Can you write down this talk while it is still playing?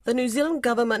The New Zealand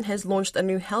government has launched a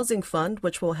new housing fund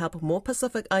which will help more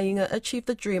Pacific Ainga achieve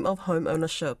the dream of home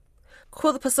ownership.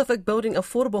 Called the Pacific Building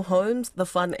Affordable Homes, the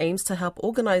fund aims to help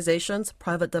organisations,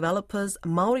 private developers,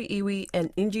 Māori iwi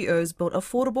and NGOs build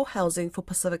affordable housing for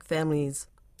Pacific families.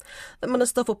 The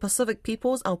Minister for Pacific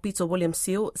Peoples, Aupito William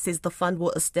Seal, says the fund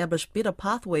will establish better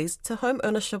pathways to home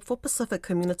ownership for Pacific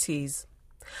communities.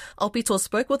 Aupito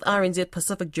spoke with RNZ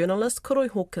Pacific journalist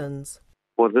Koroi Hawkins.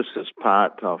 Well, this is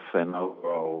part of an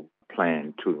overall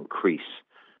plan to increase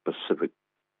Pacific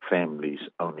families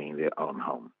owning their own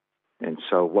home. And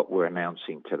so what we're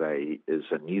announcing today is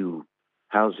a new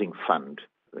housing fund.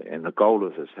 And the goal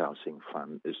of this housing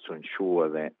fund is to ensure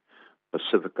that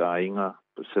Pacific Ainga,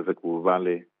 Pacific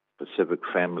Wurale, Pacific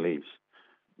families,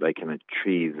 they can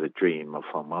achieve the dream of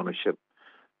home ownership.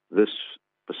 This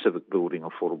Pacific Building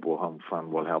Affordable Home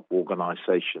Fund will help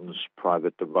organisations,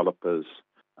 private developers,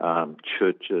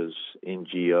 churches,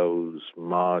 NGOs,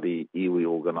 Māori, iwi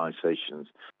organisations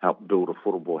help build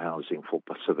affordable housing for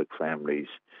Pacific families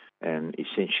and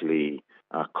essentially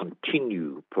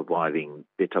continue providing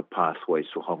better pathways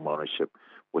to home ownership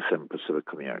within Pacific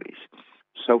communities.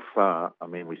 So far,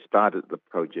 we started the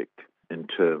project in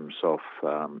terms of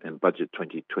in Budget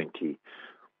 2020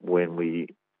 when we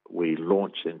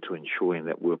launched into ensuring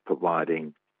that we're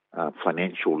providing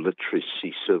financial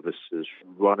literacy services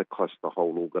right across the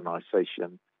whole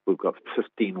organisation. We've got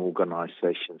 15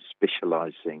 organisations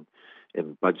specialising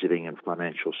in budgeting and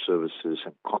financial services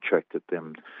and contracted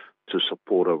them to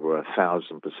support over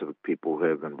 1,000 Pacific people who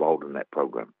have involved in that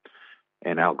program.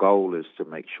 And our goal is to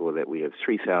make sure that we have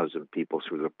 3,000 people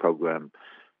through the program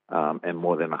and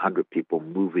more than 100 people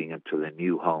moving into their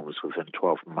new homes within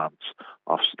 12 months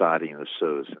of starting the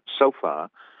service. So far,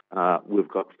 we've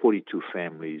got 42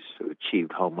 families who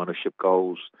achieved home ownership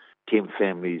goals. 10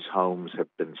 families' homes have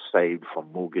been saved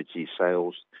from mortgagee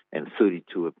sales, and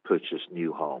 32 have purchased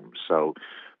new homes. So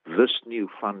this new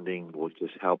funding will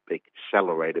just help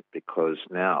accelerate it because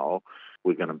now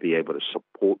we're going to be able to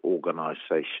support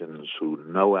organizations who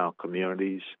know our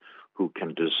communities, who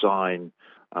can design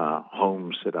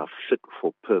homes that are fit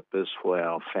for purpose for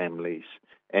our families.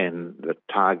 And the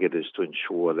target is to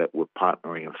ensure that we're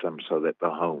partnering with them so that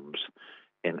the homes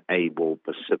enable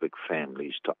Pacific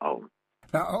families to own.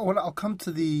 Now, I'll come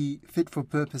to the fit for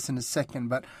purpose in a second,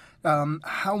 but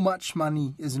how much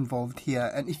money is involved here?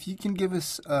 And if you can give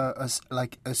us a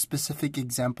specific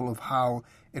example of how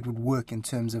it would work in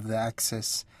terms of the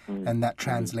access and that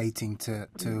translating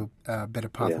to better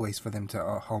pathways for them to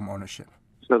home ownership.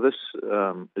 So this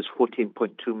is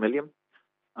 $14.2 million.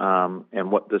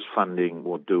 And what this funding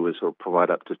will do is it will provide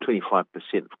up to 25%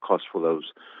 of cost for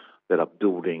those that are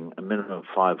building a minimum of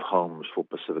 5 homes for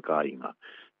Pacific Ainga.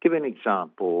 Give an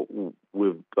example,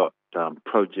 we've got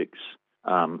projects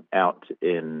out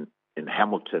in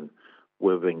Hamilton.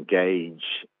 We've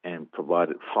engaged and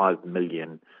provided $5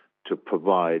 million to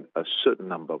provide a certain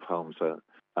number of homes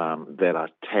that are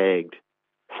tagged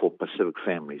for Pacific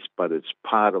families, but it's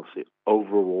part of the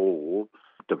overall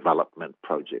development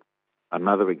project.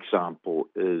 Another example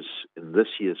is in this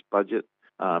year's budget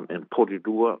in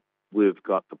Porirua, we've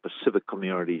got the Pacific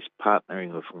communities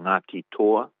partnering with Ngāti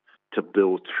Toa to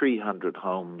build 300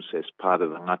 homes as part of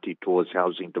the Ngāti Toa's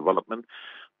housing development,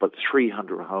 but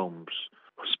 300 homes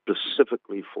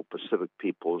specifically for Pacific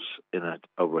peoples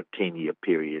over a 10-year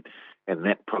period. And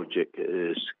that project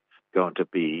is going to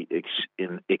be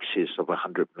in excess of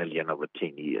 $100 million over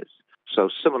 10 years. So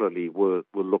similarly, we're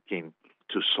looking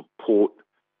to support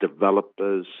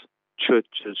developers,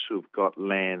 churches who've got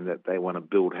land that they want to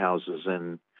build houses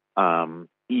in,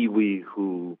 iwi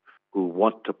who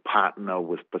want to partner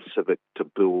with Pacific to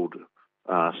build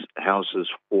houses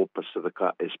for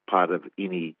Pacifica as part of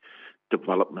any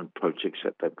development projects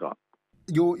that they've got.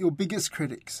 Your biggest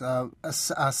critics are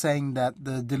saying that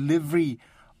the delivery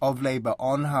of labour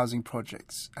on housing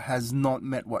projects has not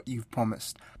met what you've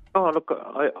promised. Oh, look,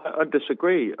 I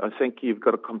disagree. I think you've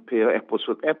got to compare apples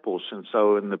with apples. And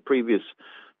so in the previous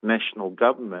national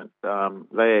government,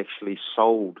 they actually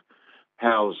sold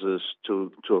houses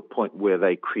to a point where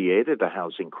they created a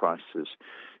housing crisis.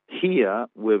 Here,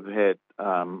 we've had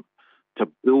to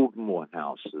build more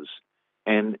houses.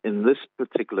 And in this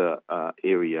particular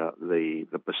area, the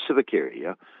Pacific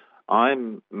area,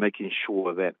 I'm making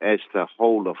sure that as the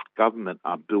whole of government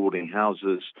are building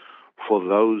houses for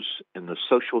those in the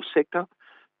social sector,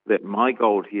 that my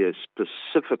goal here is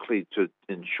specifically to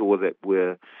ensure that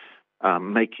we're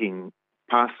making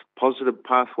positive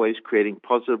pathways, creating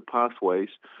positive pathways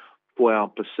for our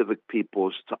Pacific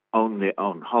peoples to own their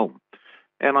own home.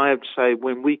 And I have to say,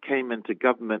 when we came into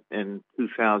government in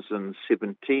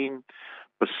 2017,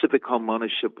 Pacific home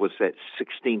ownership was at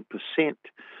 16%,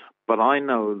 but I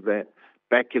know that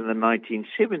back in the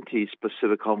 1970s,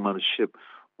 Pacific home ownership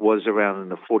was around in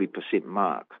the 40%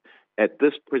 mark. At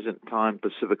this present time,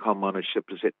 Pacific home ownership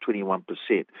is at 21%.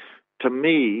 To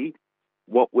me,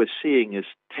 what we're seeing is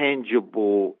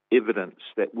tangible evidence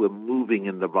that we're moving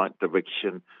in the right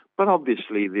direction, but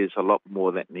obviously there's a lot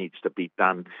more that needs to be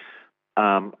done.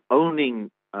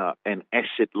 Owning an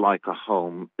asset like a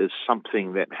home is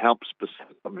something that helps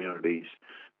Pacific communities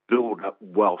build up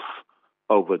wealth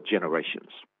over generations.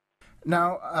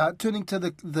 Now, turning to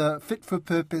the fit for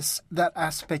purpose, that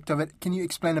aspect of it, can you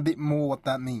explain a bit more what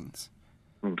that means?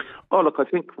 Oh, look, I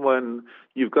think when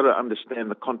you've got to understand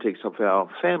the context of our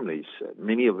families.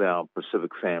 Many of our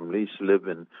Pacific families live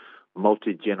in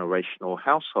multi-generational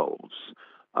households,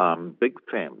 big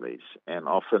families, and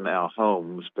often our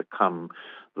homes become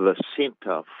the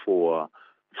center for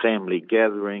family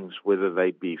gatherings, whether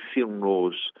they be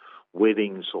funerals,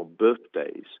 weddings, or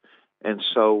birthdays. And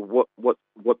so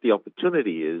what the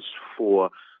opportunity is for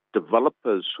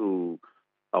developers who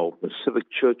or Pacific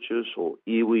churches or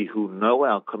iwi who know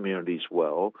our communities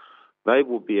well, they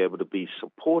will be able to be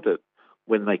supported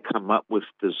when they come up with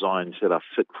designs that are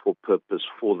fit for purpose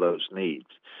for those needs.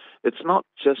 It's not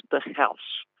just a house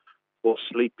for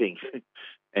sleeping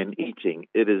and eating.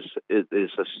 It is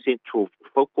a central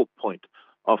focal point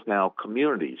of our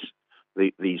communities.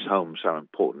 These homes are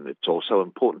important. It's also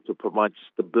important to provide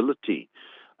stability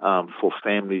for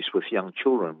families with young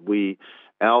children.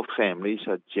 Our families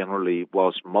are generally,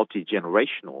 whilst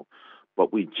multi-generational,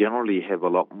 but we generally have a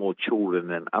lot more children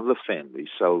than other families.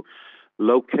 So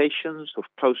locations of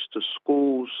close to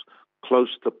schools, close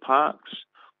to parks,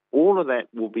 all of that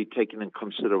will be taken in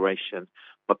consideration,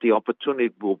 but the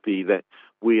opportunity will be that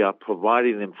we are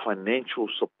providing them financial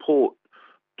support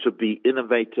to be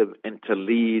innovative and to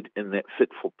lead in that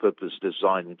fit-for-purpose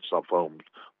design of homes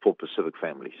for Pacific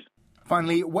families.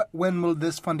 Finally, when will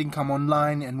this funding come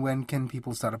online and when can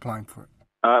people start applying for it?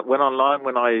 Went online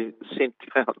when I sent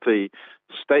out the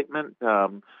statement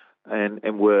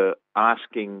and we're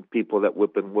asking people that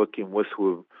we've been working with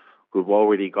who've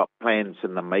already got plans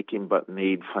in the making but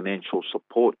need financial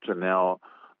support to now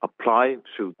apply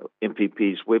through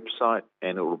MPP's website,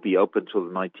 and it will be open till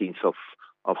the 19th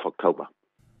of October.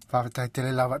 Whawhatai Te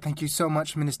Lava. Thank you so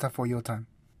much, Minister, for your time.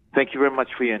 Thank you very much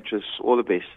for your interest. All the best.